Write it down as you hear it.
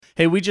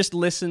Hey, we just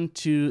listened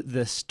to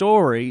the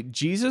story,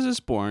 Jesus is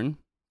Born.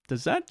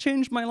 Does that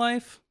change my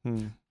life?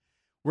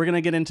 We're going to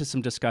get into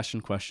some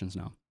discussion questions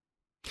now.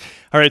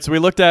 All right, so we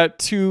looked at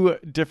two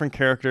different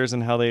characters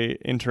and how they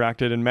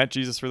interacted and met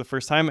Jesus for the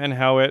first time and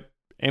how it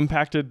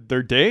impacted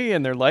their day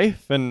and their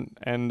life. And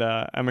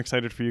I'm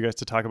excited for you guys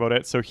to talk about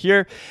it. So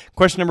here,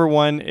 question number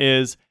one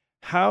is,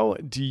 how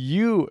do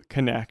you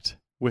connect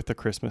with the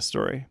Christmas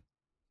story?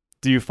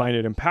 Do you find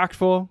it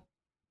impactful?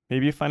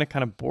 Maybe you find it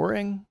kind of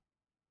boring?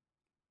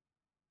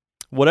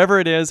 Whatever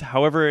it is,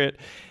 however it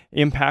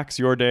impacts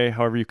your day,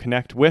 however you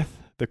connect with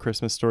the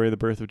Christmas story, the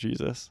birth of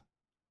Jesus,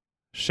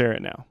 share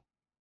it now.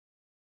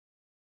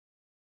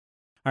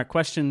 All right,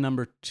 question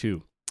number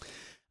 2.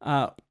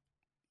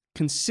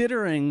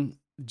 Considering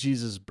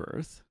Jesus'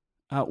 birth,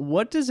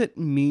 what does it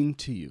mean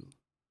to you?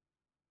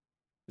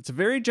 It's a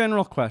very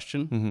general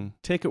question. Mm-hmm.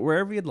 Take it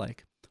wherever you'd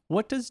like.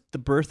 What does the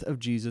birth of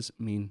Jesus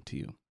mean to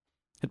you?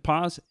 Hit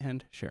pause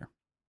and share.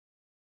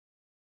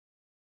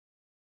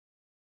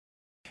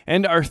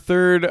 And our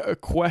third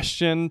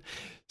question,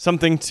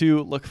 something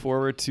to look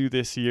forward to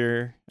this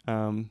year,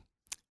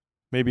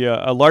 maybe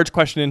a large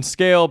question in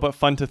scale, but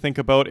fun to think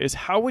about, is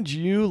how would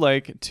you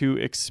like to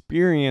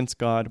experience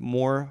God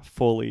more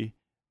fully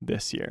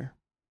this year?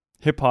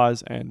 Hit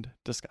pause and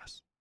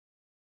discuss.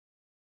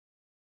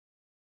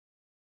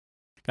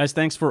 Guys,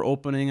 thanks for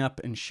opening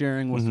up and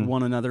sharing with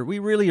one another. We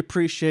really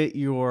appreciate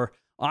your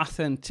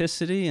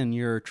authenticity and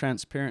your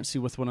transparency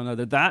with one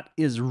another. That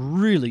is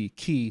really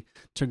key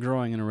to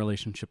growing in a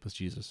relationship with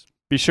Jesus.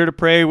 Be sure to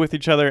pray with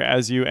each other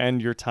as you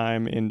end your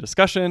time in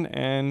discussion,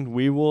 and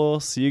we will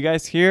see you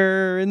guys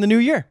here in the new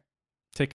year.